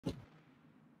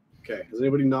Okay, is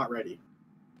anybody not ready?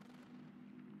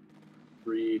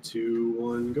 3, 2,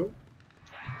 1, go.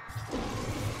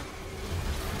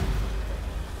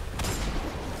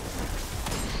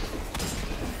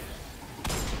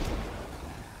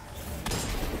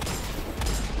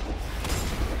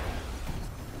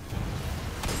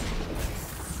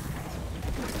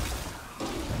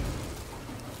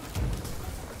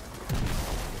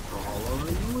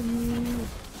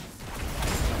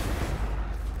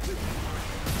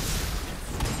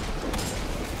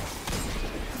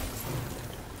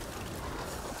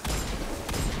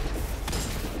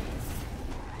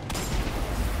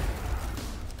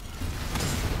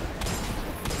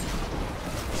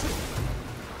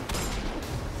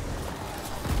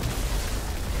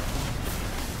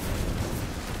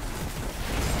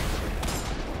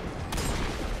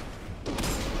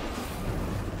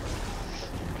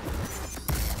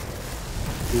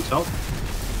 Needs help?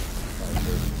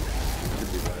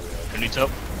 Who needs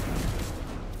help?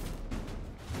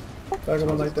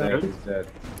 Vagabond like that. He's dead.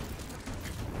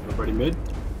 Everybody mid?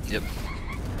 Yep.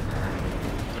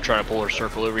 I'm trying to pull her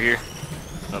circle over here.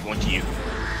 Another one to you.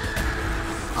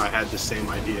 I had the same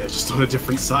idea, just on a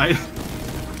different side.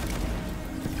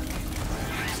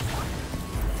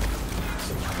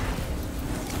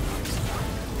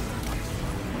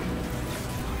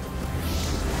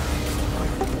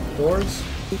 Doors.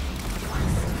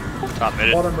 Top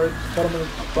mid. Bottom red. Bottom red.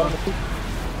 Bottom red.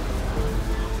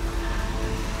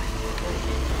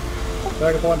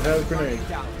 Vagabond has grenade.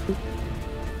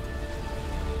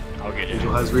 I'll get it.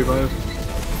 Angel has revive.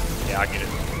 Yeah, I get it.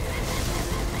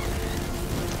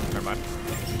 Never mind.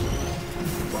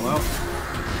 Well out.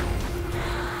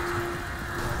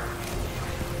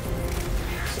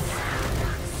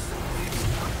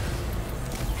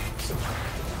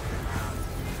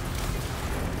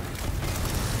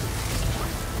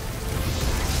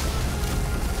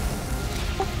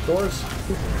 Doors.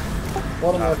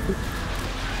 Bottom left.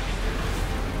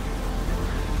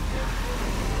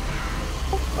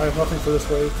 I have nothing for this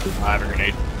wave. I have a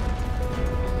grenade.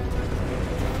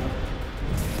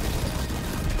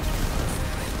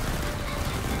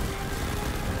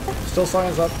 Still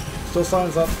signs up. Still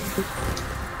signs up.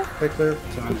 Stay clear.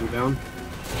 Signs are down.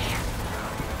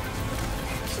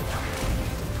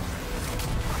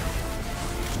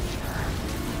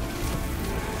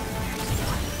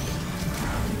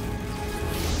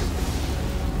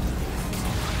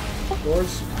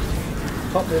 Doors.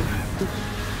 Top mid.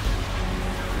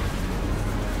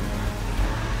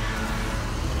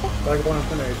 Vagabond has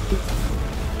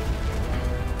grenade.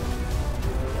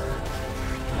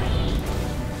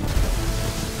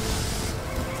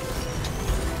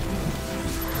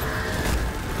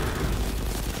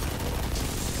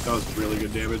 That was really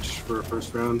good damage for a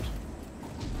first round.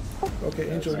 Okay,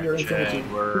 Angel, you're infinity.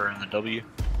 And we're in the W.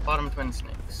 Bottom twin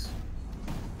snakes.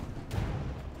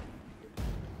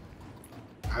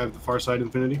 I have the far side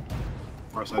infinity.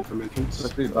 Far side from entrance.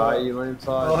 Must be by you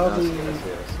inside. I'll have No, the- I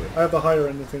see, I see. I have the higher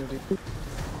end infinity.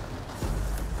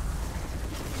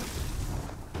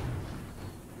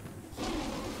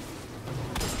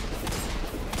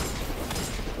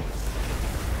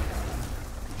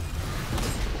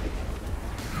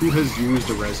 Who has used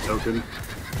a res token?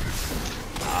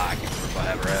 I can't remember if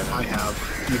I ever had I it.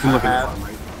 have. You can look at the bottom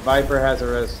right. Viper has a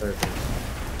res circle.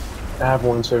 I have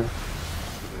one too.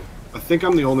 I think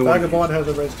I'm the only one. Vagabond has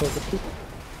a res token.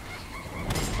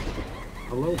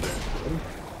 Hello there.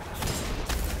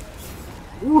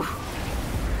 Woo.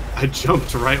 I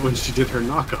jumped right when she did her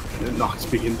knockup, and it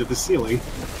knocked me into the ceiling.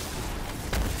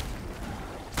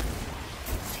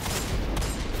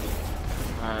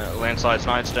 Landslide's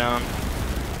Knight's down.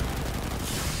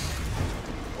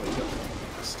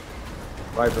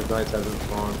 Viper's Knights hasn't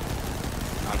spawned.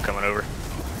 I'm coming over.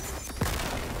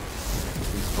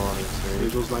 He's spawning soon.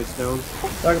 Angel's Knight's down.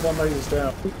 Vagabond Knight is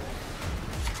down.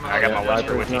 I got my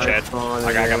whisper with you, Chad. Spawning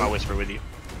I got in. my whisper with you.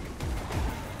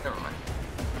 Never mind.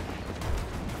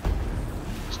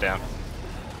 It's down.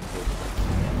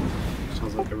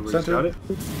 Sounds like everybody's Center. got it.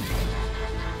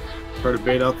 Try to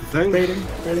bait out the thing. Baiting.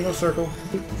 Baiting a circle.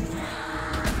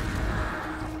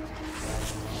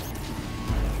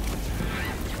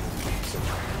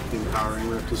 The empowering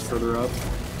rift is further up.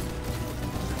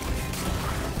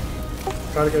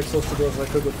 Try to get as close to doors as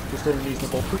I could, but we're still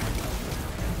reasonable.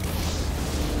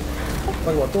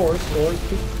 Talk about doors. Doors.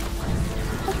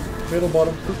 Middle,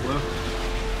 bottom. Left.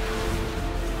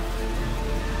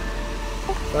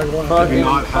 Vagabond has Do Fucking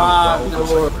not have five well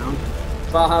for doors. second round.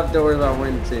 5 doors I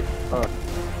win to. Oh.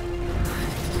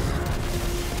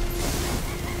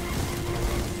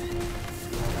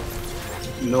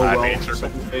 No I well made for circle.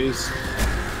 second phase.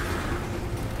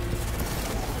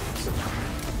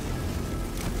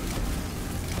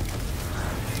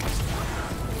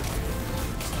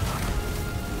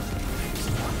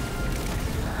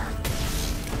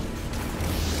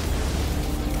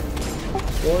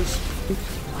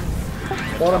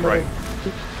 Bottom Right.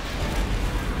 right.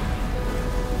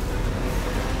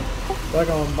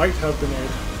 Vagabond might have grenade.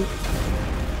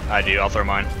 I do. I'll throw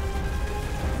mine.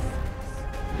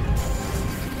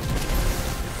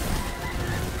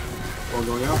 All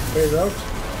going out. Phase out.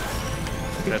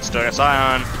 That's still got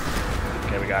Scion.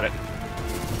 Okay, we got it.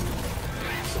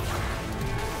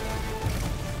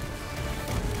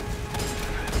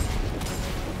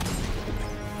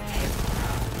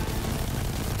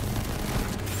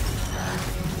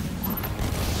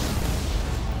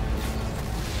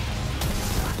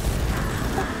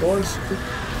 Doors.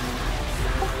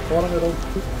 Bottom middle.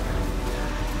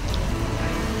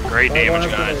 Great damage,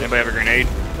 has guys. grenade. Anybody have a grenade?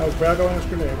 Has Brago and his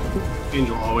grenade.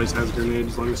 Angel always has a grenade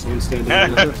as long as someone's standing in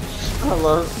it. I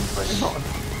love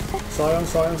Scion,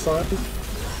 Scion, Scion.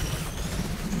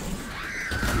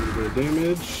 A little bit of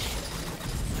damage.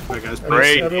 Alright guys,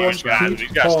 Great Everyone damage, guys. keep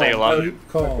We gotta stay calm, alive. keep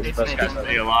calm. It's Let's snake.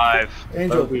 stay alive.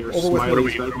 Angel, we are over with smiling. What are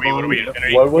me. we? What are we?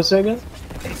 Infinity? What was it again?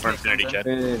 We're Infinity, Chad.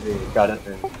 Infinity. Got it.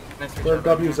 Nice We're job.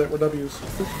 W's it, we're W's.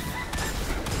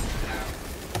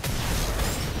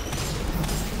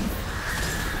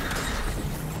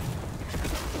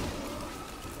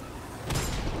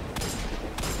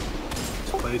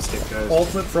 play stick guys.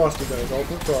 Ultimate Frosty, guys,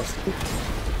 ultimate Frosty.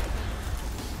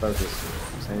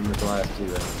 Focus. Same as the last two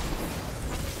then.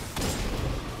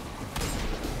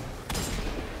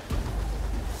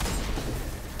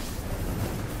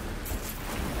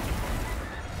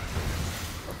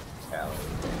 Kalli.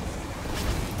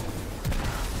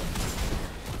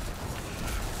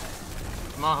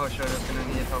 Maho showed us gonna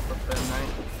need help with the knight.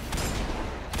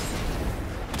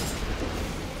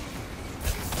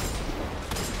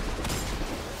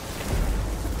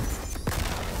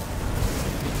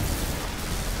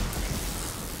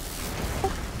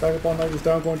 Vagabond Knight is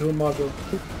down, going to a module.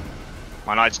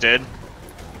 My knight's dead.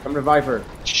 Come to Viper.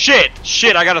 Shit!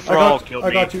 Shit! I got a throw. Killed me.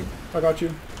 I got you. I got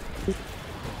you.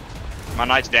 My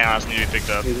knight's down. I just need to be picked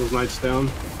up. Angel's Knight's down.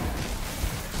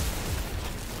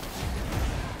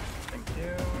 Thank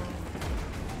you.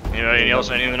 Anybody else?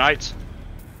 Any of the knights?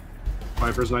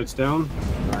 Viper's Knight's down.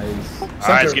 Nice. All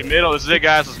right, let's get middle. This is it,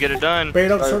 guys. Let's get it done. Bait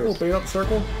up circle, bait up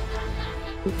circle.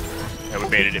 Yeah, we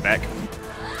baited it back.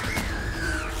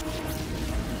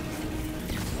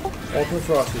 Ultimate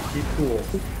Frosty, keep cool.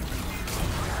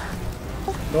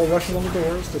 No rushing on the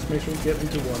doors, just make sure you get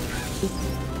into one.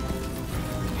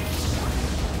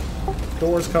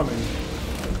 Doors coming.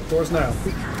 Doors now.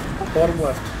 Bottom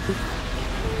left.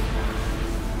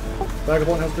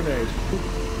 Vagabond has grenade.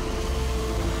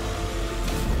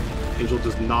 Angel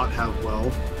does not have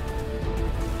well.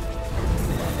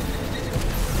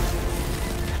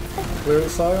 Clear the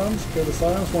Scions, clear the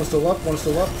Scions. One still up, one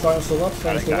still up, Scion still up, Got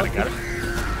Scion it. still Got up. it. Got it.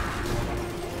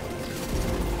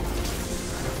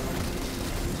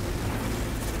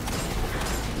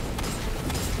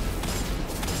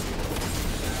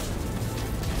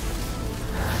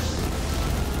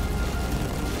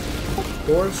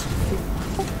 Doors.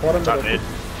 Bottom Top middle. mid.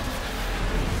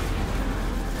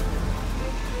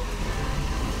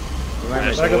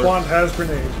 Remember, Vagabond has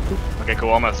grenade. Okay,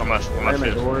 cool. I'm gonna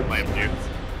Remember, doors. flame you.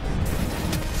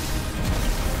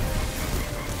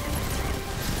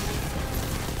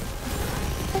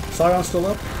 Scion still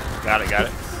up. Got it. Got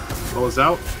it. Well is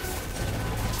out.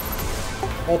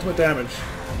 Ultimate damage.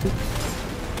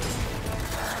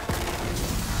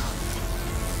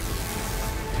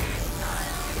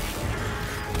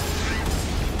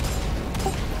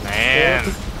 Man.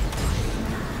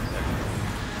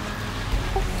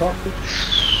 Talk.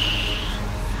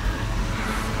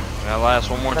 That lasts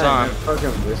one more Man, time. that fucking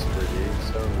whisper,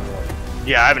 dude. So annoying.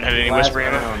 Yeah, I haven't had any Last whispering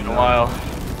round, in a while.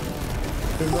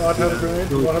 Do not have a grenade.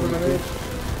 Do not have a grenade.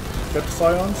 Get the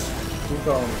Scions. Keep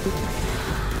going.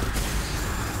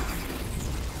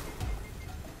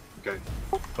 Okay.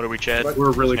 What are we, Chad?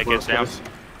 We're really Snake close. heads guys. down.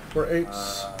 We're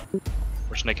eights.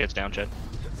 We're snake heads down, Chad.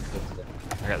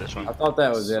 I got this one. I thought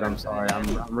that was it. I'm sorry. I'm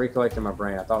recollecting my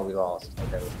brain. I thought we lost.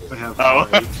 Okay. I Good. have Oh.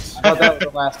 fives. I thought that was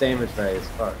the last damage phase.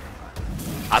 Fuck.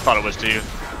 I thought it was too,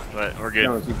 but we're good.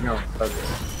 No, keep going. Focus.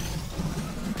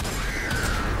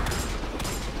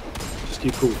 Just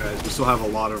keep cool, guys. We still have a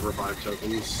lot of revive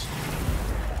tokens.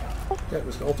 Yeah, it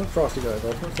was the Ultimate Frosty, guys.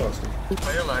 Ultimate Frosty.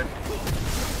 Play your life.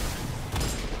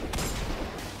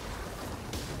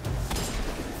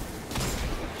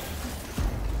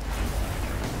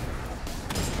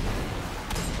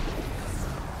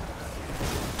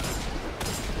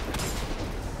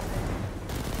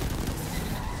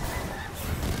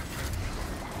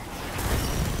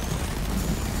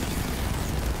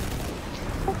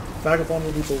 Vagabond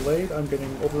will be delayed. I'm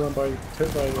getting overrun by I'm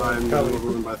Kalli.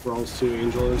 overrun by thralls too.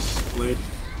 Angel is late.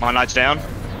 My knight's down.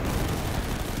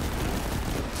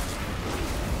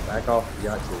 Back off if you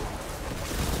got to.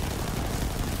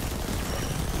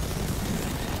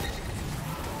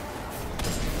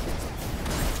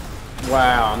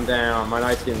 Wow, I'm down. My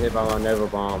knight's getting hit by my Nova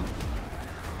Bomb.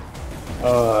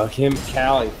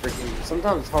 Kalli, freaking.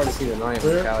 Sometimes it's hard to see the knight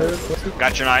when Kalli.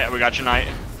 Got your knight. We got your knight.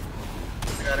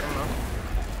 I got him, huh?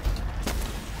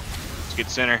 Let's get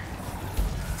center.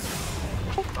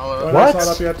 All over. My knight's What?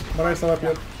 not up yet. My knight's not up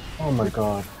yet. Oh my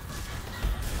god.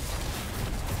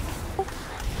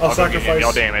 I'll I'll go get him. sacrifice.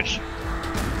 Y'all damaged.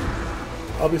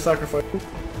 I'll be sacrificed.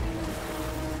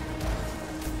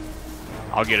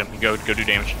 I'll get him. Go do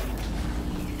damage.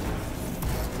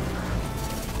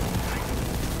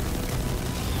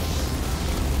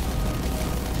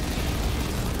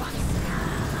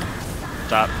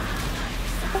 Top.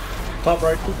 Top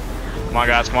right. Come on,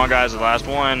 guys. Come on, guys. The last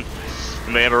one.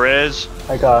 Anybody have a res?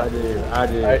 I got. I do. I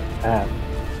do. I have.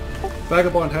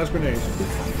 Vagabond has grenades.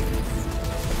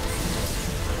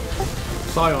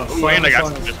 Scion. Ooh, and I got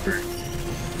Scion. some whisper.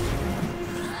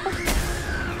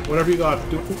 Whatever you got.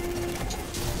 Do.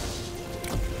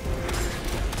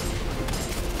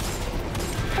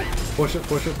 Push it,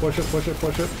 push it, push it, push it,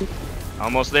 push it.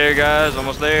 Almost there, guys.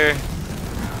 Almost there.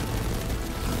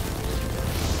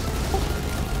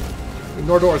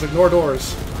 Ignore doors, ignore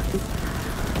doors.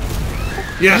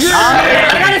 Yes!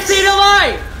 I gotta see the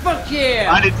light! Fuck yeah!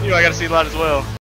 I did too. I gotta see a lot as well.